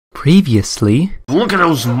Previously... Look at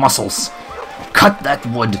those muscles! Cut that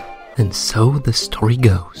wood! And so the story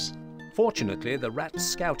goes. Fortunately, the rat's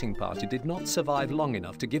scouting party did not survive long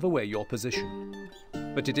enough to give away your position.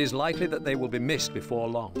 But it is likely that they will be missed before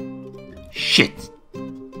long. Shit!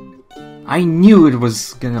 I knew it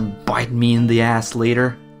was gonna bite me in the ass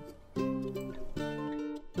later.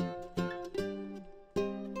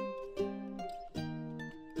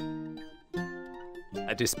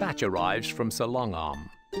 A dispatch arrives from Sir Longarm.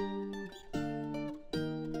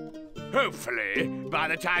 Hopefully, by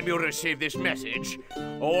the time you receive this message,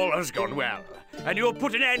 all has gone well, and you'll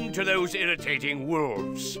put an end to those irritating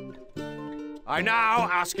wolves. I now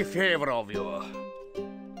ask a favor of you.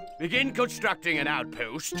 Begin constructing an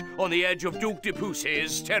outpost on the edge of Duke de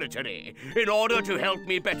Pousse's territory in order to help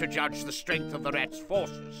me better judge the strength of the rat's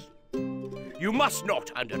forces. You must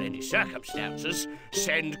not, under any circumstances,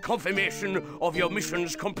 send confirmation of your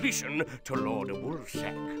mission's completion to Lord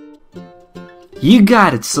Woolsack. You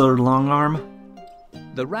got it, Sir Longarm.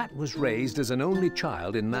 The rat was raised as an only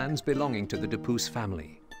child in lands belonging to the de Pouce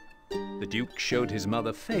family. The Duke showed his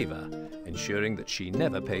mother favour, ensuring that she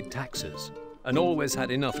never paid taxes, and always had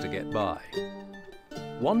enough to get by.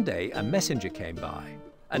 One day, a messenger came by,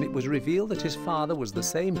 and it was revealed that his father was the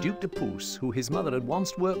same Duke de Pouce who his mother had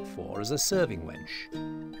once worked for as a serving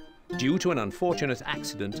wench. Due to an unfortunate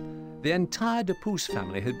accident, the entire de Pouce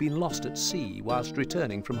family had been lost at sea whilst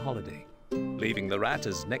returning from holiday, leaving the rat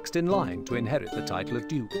as next in line to inherit the title of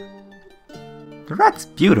Duke. The rat's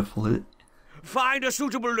beautiful. Find a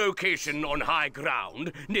suitable location on high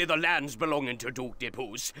ground near the lands belonging to Duke de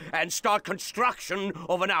Pouce and start construction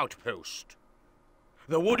of an outpost.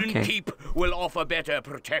 The wooden keep will offer better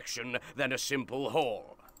protection than a simple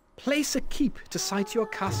hall. Place a keep to site your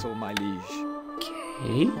castle, my liege.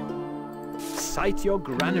 Okay. Site your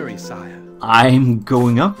granary, sire. I'm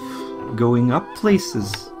going up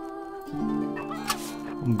places.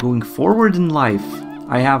 I'm going forward in life.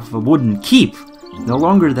 I have a wooden keep. No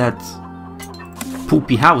longer that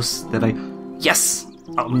poopy house that I... Yes!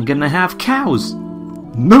 I'm gonna have cows!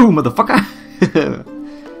 No, motherfucker!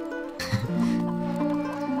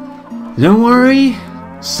 Don't worry,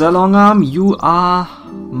 Sir Longarm, you are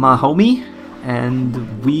my homie,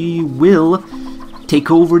 and we will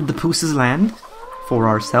take over the Pouce's land for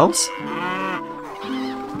ourselves.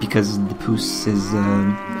 Because the Pouce is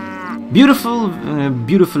a beautiful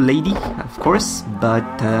lady, of course,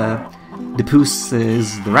 but the Pouce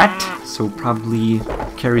is the rat, so probably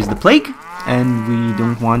carries the plague, and we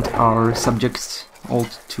don't want our subjects all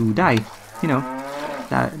to die. You know,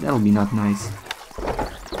 that'll be not nice.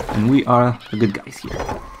 And we are the good guys here.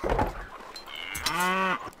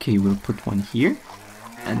 Okay, we'll put one here,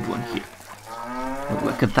 and one here. Oh,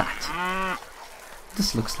 look at that.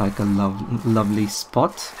 This looks like a lovely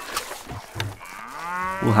spot.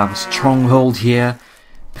 We'll have a stronghold here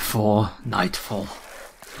before nightfall.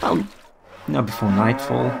 Well, not before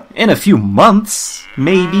nightfall. In a few months,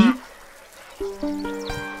 maybe.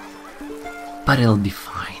 But it'll be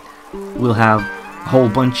fine. We'll have a whole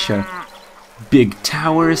bunch of big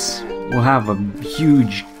towers. We'll have a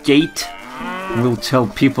huge gate. We'll tell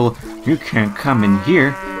people, you can't come in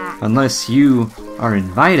here unless you are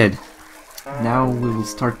invited. Now we will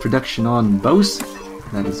start production on bows.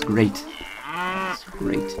 That is great. That's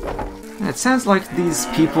great. It sounds like these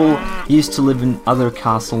people used to live in other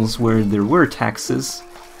castles where there were taxes.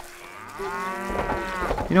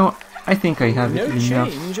 You know, I think I have no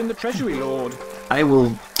enough. Change in the treasury, Lord. I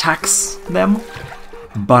will tax them,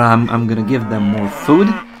 but I'm gonna give them more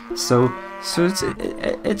food. So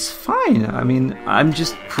it's fine. I mean, I'm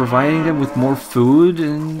just providing them with more food,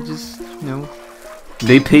 and just, you know,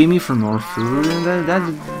 they pay me for more food, and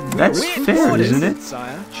that's fair, isn't it?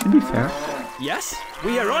 Sire. Should be fair. Yes,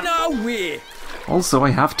 we are on our way. Also,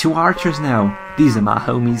 I have 2 archers now. These are my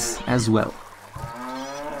homies as well.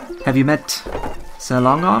 Have you met Sir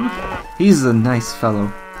Longarm? He's a nice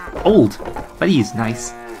fellow. Old, but he's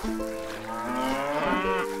nice.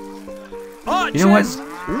 Archers, you know what?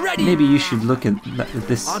 Ready. Maybe you should look at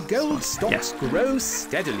this. Our gold stocks grow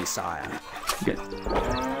steadily, sire. Good.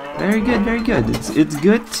 Very good, very good. It's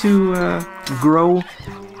good to grow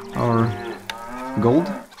our gold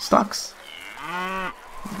stocks.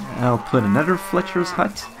 I'll put another Fletcher's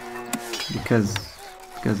hut because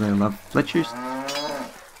I love Fletchers.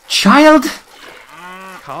 Child!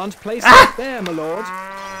 Can't place it there, my lord.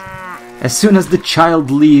 As soon as the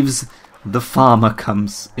child leaves, the farmer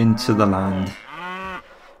comes into the land.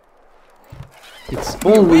 It's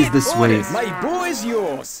always this way. My bow is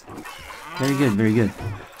yours. Very good, very good.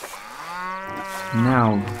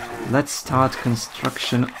 Now, let's start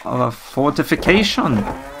construction of a fortification.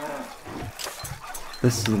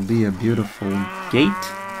 This will be a beautiful gate.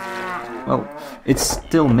 Well, it's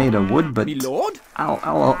still made of wood, but Me lord?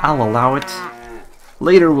 I'll allow it.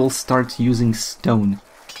 Later we'll start using stone.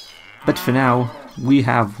 But for now, we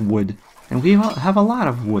have wood. And we have a lot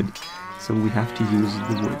of wood. So we have to use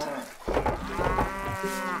the wood.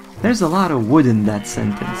 There's a lot of wood in that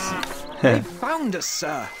sentence. They found us,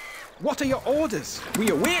 sir. What are your orders? We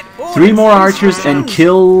await orders. 3 more archers and Instructions.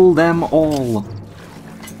 kill them all.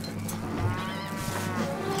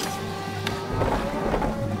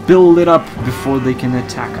 Build it up before they can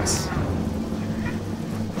attack us.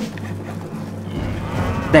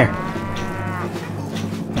 There.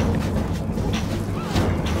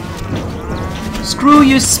 Screw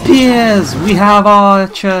your spears! We have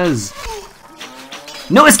archers!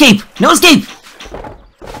 No escape! No escape!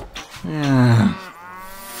 Ah,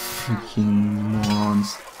 freaking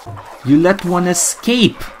morons. You let one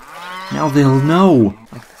escape! Now they'll know!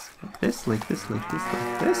 Like this, like this, like this,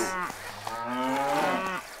 like this.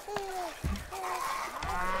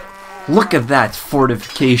 Look at that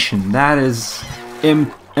fortification. That is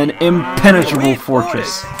an impenetrable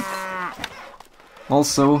fortress.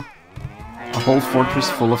 Also, a whole fortress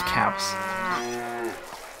full of cows.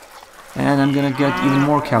 And I'm gonna get even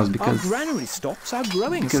more cows Our because granary stocks are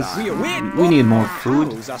growing, because sir. We await we need more orders. food.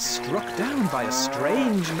 Cows are struck down by a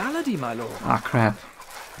strange malady, my lord. Ah, crap.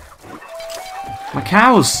 My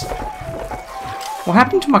cows! What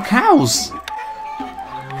happened to my cows?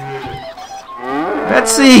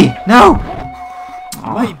 Betsy! No!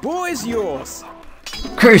 My boy's yours.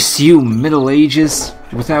 Curse you, Middle Ages,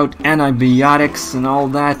 without antibiotics and all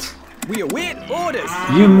that. We await orders.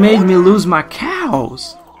 You made me lose my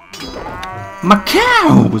cows! My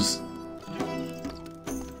cows!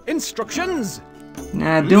 Instructions.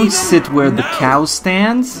 Nah, don't sit where the No. cow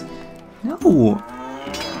stands. No.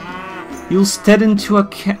 You'll step into a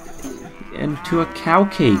cow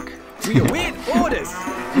cake. We await orders.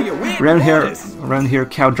 We await Around orders. here,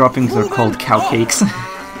 cow droppings are called cow cakes.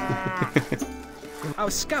 Our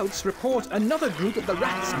scouts report another group of the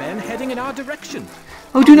rats men heading in our direction.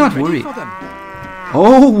 Oh, do not Ready worry. for them.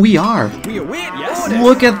 Oh, we are. We await orders.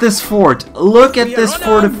 Look at this fort. Look at We this are on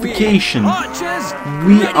our way. fortification. Archers,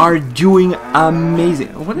 We ready. are doing amazing.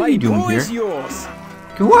 What are My you doing boy's here? yours.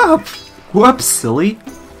 Go up. Go up, silly.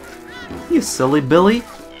 You silly Billy.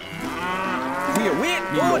 We await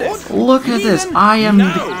orders. Look at this. Leave I am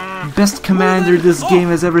them the best commander this game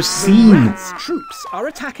has ever The seen. rats' troops are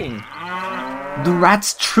attacking. The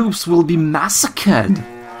rats' troops will be massacred.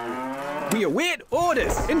 We await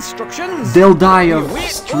orders. Instructions. They'll die We of await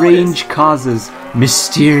strange causes,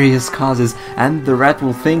 mysterious causes, and the rat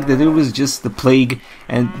will think that it was just the plague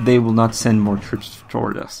and they will not send more troops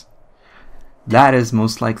toward us. That is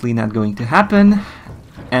most likely not going to happen,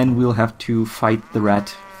 and we'll have to fight the rat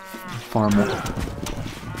far more.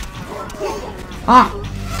 Ah!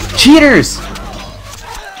 Cheaters!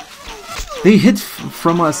 They hit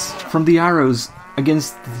from us, from the arrows,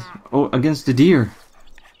 against the deer.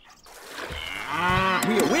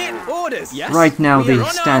 We await orders. Yes. Right now We they are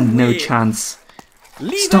on stand our no way. chance.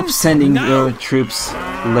 Leave Stop them sending now. your troops.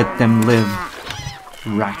 Let them live.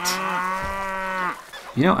 Rat.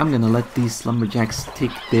 You know, I'm gonna let these lumberjacks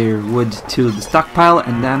take their wood to the stockpile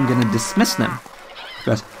and then I'm gonna dismiss them.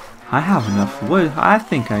 Because I have enough wood. I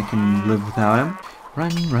think I can live without them.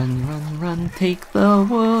 Run, run, run, run. Take the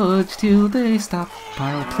wood to the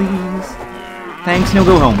stockpile, please. Thanks, now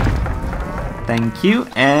go home. Thank you.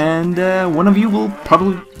 And one of you will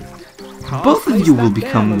probably... Both of you will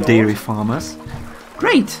become dairy farmers.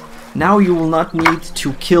 Great! Now you will not need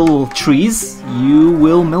to kill trees. You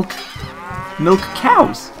will milk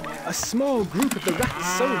cows. A small group of the rat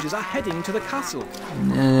soldiers are heading to the castle.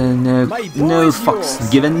 No My no boy's fucks yours.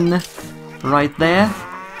 given. Right there.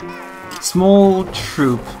 Small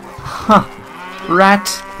troop. Huh. Rat,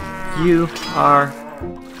 you are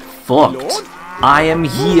fucked. Lord? I am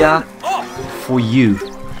here Off. for you.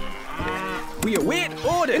 We await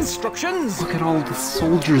orders. Instructions. Look at all the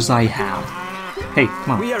soldiers I have. Hey,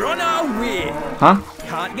 come on. We are on our way. Huh?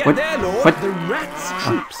 Can't get What? there, Lord. What? The rats'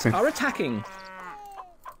 troops okay. are attacking.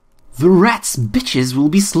 The rats' bitches will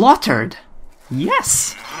be slaughtered.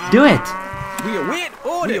 Yes, do it. We await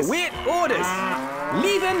orders. We await orders.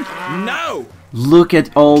 Leaving now. Look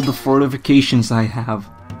at all the fortifications I have.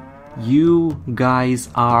 You guys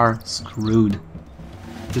are screwed.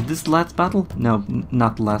 Did this last battle? No,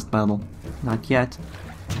 not the last battle. Not yet.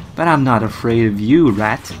 But I'm not afraid of you,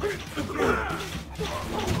 rat.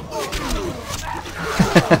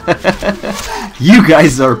 You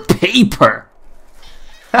guys are paper!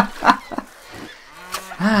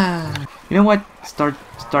 You know what? Start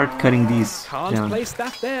start cutting these Can't down. place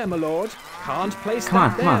that there, my lord. Can't place Come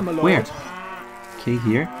that on, there, come my on. lord. Where? Okay,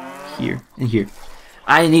 here, here, and here.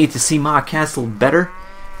 I need to see my castle better.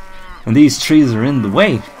 And these trees are in the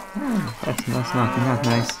way. That's not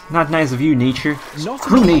nice. Not nice of you, nature. Not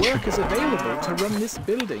Screw enough nature. workers available to run this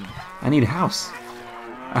building. I need a house.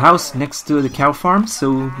 A house next to the cow farm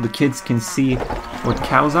so the kids can see what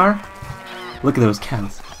cows are. Look at those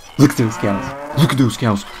cows. Look at those cows. Look at those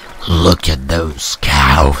cows. Look at those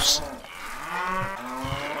cows.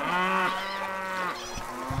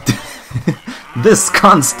 This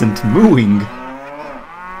constant mooing.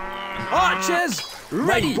 Archers,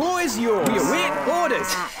 ready. Boys, yours. We await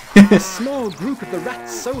orders. A small group of the rat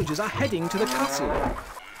soldiers are heading to the castle.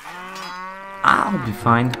 I'll be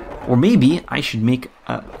fine. Or maybe I should make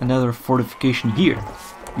another fortification here.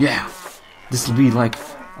 Yeah, this will be like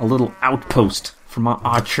a little outpost for my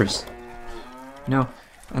archers. You know,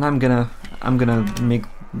 and I'm gonna make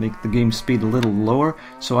the game speed a little lower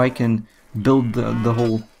so I can build the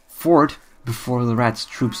whole fort before the rats'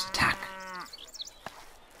 troops attack.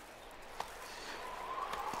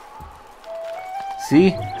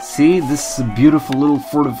 See, this is a beautiful little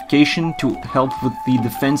fortification to help with the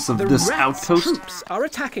defense of this outpost. The troops are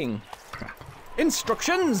attacking. Crap.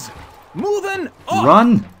 Instructions, moving on.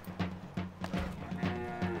 Run!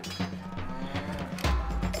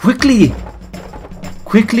 Quickly!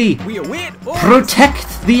 Quickly! We await orders.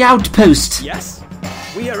 Protect the outpost! Yes,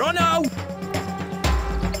 we are on now.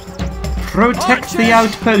 Protect the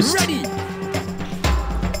outpost! Ready.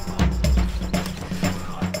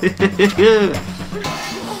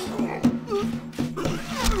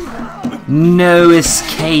 No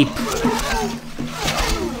escape!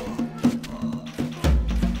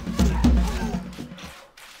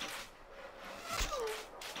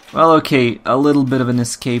 Well, okay, a little bit of an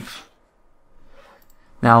escape.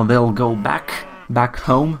 Now they'll go back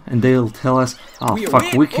home, and they'll tell us, oh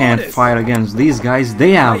fuck, we can't fight against these guys.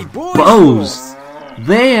 They have bows!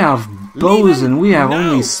 They have bows and we have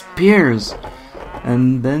only spears.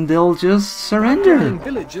 And then they'll just surrender.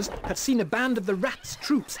 Villagers have seen a band of the rats'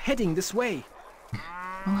 troops heading this way.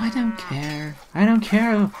 Well, I don't care. I don't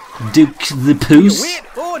care, Duke the Poos. Wait,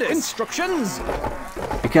 orders. Instructions.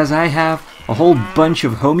 Because I have a whole bunch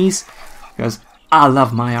of homies. Because I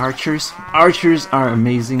love my archers. Archers are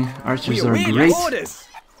amazing. Archers are great. Orders.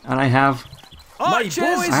 And I have... Archers,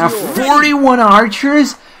 I have 41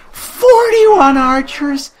 archers. 41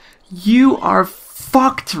 archers. You are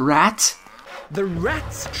fucked, rat. The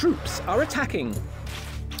rats' troops are attacking.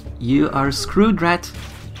 You are screwed, rat.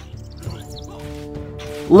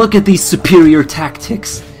 Look at these superior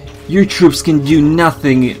tactics. Your troops can do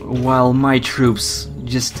nothing while my troops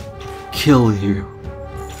just kill you.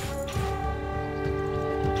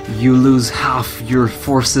 You lose half your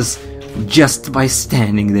forces just by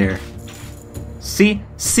standing there. See?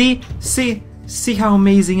 See? See? See how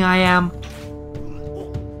amazing I am?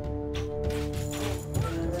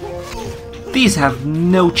 These have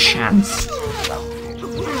no chance.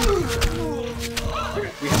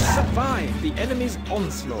 We have survived the enemy's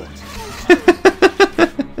onslaught.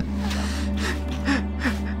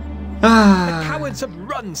 The cowards have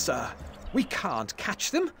run, sir. We can't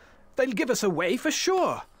catch them. They'll give us away for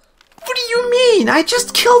sure. What do you mean? I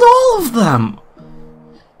just killed all of them.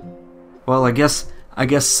 Well, I guess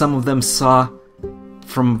some of them saw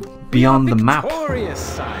from beyond the map. Victorious,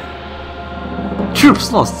 sire.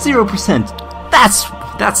 Troops lost 0%.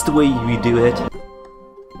 That's the way we do it.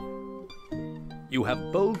 You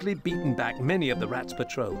have boldly beaten back many of the rats'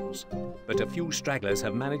 patrols, but a few stragglers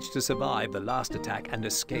have managed to survive the last attack and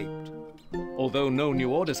escaped. Although no new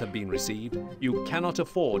orders have been received, you cannot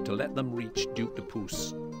afford to let them reach Duke de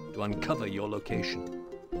Poos to uncover your location.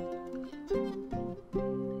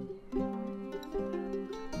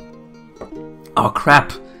 Oh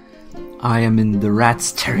crap! I am in the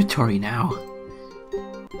rats' territory now.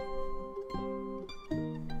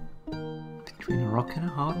 Between a rock and a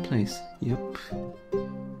hard place. Yep.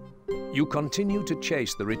 You continue to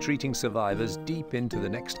chase the retreating survivors deep into the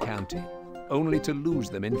next county, only to lose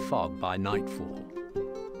them in fog by nightfall.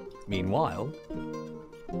 Meanwhile,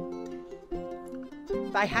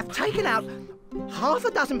 they have taken out half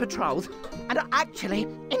a dozen patrols and are actually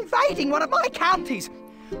invading one of my counties.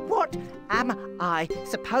 What am I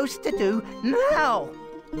supposed to do now?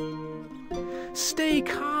 Stay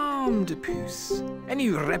calm, de Poos. Any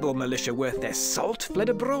rebel militia worth their salt fled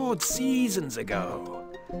abroad seasons ago.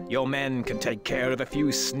 Your men can take care of a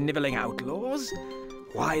few snivelling outlaws.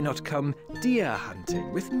 Why not come deer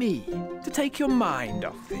hunting with me to take your mind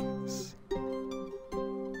off things?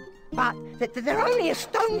 But they're only a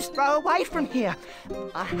stone's throw away from here.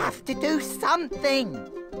 I have to do something.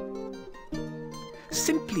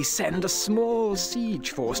 Simply send a small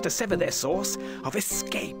siege force to sever their source of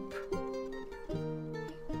escape.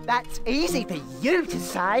 That's easy for you to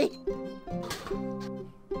say.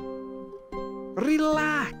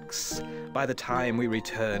 Relax. By the time we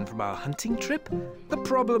return from our hunting trip, the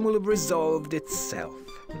problem will have resolved itself.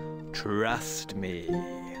 Trust me.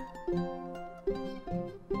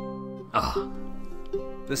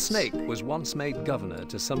 The snake was once made governor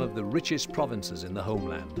to some of the richest provinces in the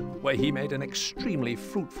homeland, where he made an extremely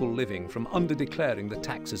fruitful living from underdeclaring the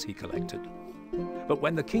taxes he collected. But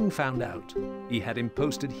when the king found out, he had him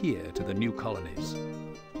posted here to the new colonies.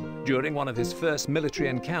 During one of his first military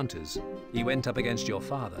encounters, he went up against your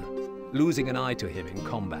father, losing an eye to him in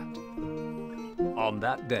combat. On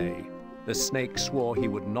that day, the snake swore he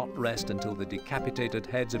would not rest until the decapitated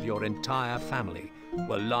heads of your entire family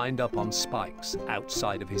were lined up on spikes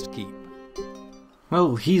outside of his keep.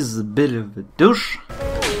 Well, he's a bit of a douche.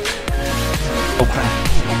 Oh crap.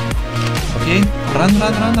 Okay, run.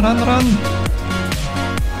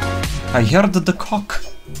 I heard the cock.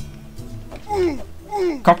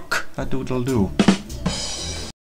 Cock-a-doodle-doo.